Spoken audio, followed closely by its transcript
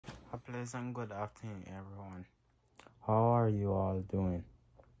Pleasant good afternoon, everyone. How are you all doing?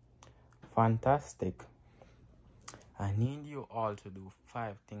 Fantastic. I need you all to do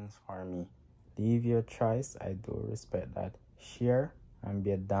 5 things for me. Leave your choice, I do respect that. Share and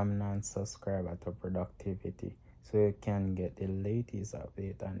be a dominant subscriber to productivity so you can get the latest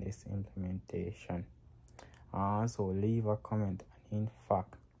update on this implementation. Also leave a comment, and in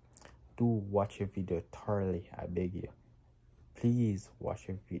fact, do watch a video thoroughly, I beg you. Please watch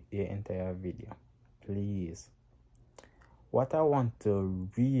the entire video, please. What I want to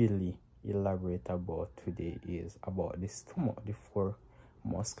really elaborate about today is about the stomach, the 4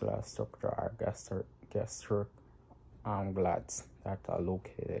 muscular structure or gastric glands that are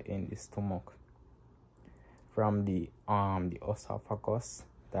located in the stomach. From the esophagus,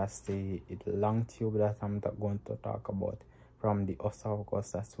 that's the long tube that I'm going to talk about. From the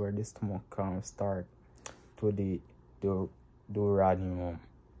esophagus, that's where the stomach can start, to the duodenum,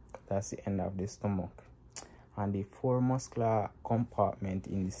 that's the end of the stomach. And the 4 muscular compartments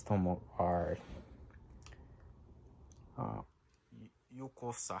in the stomach are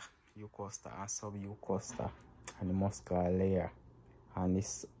Mucosa, and Submucosa, and the muscular layer, and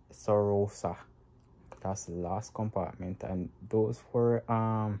this Serosa, that's the last compartment. And those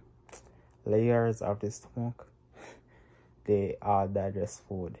 4 layers of the stomach, they all digest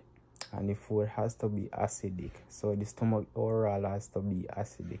food, and the food has to be acidic. So the stomach overall has to be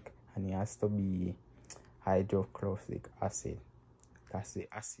acidic, and it has to be hydrochloric acid. That's the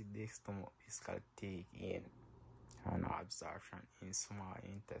acid the stomach basically take in and absorption in small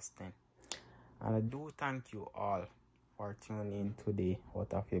intestine. And I do thank you all for tuning in today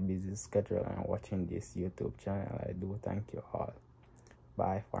out of your busy schedule and watching this YouTube channel. I do thank you all.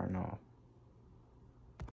 Bye for now.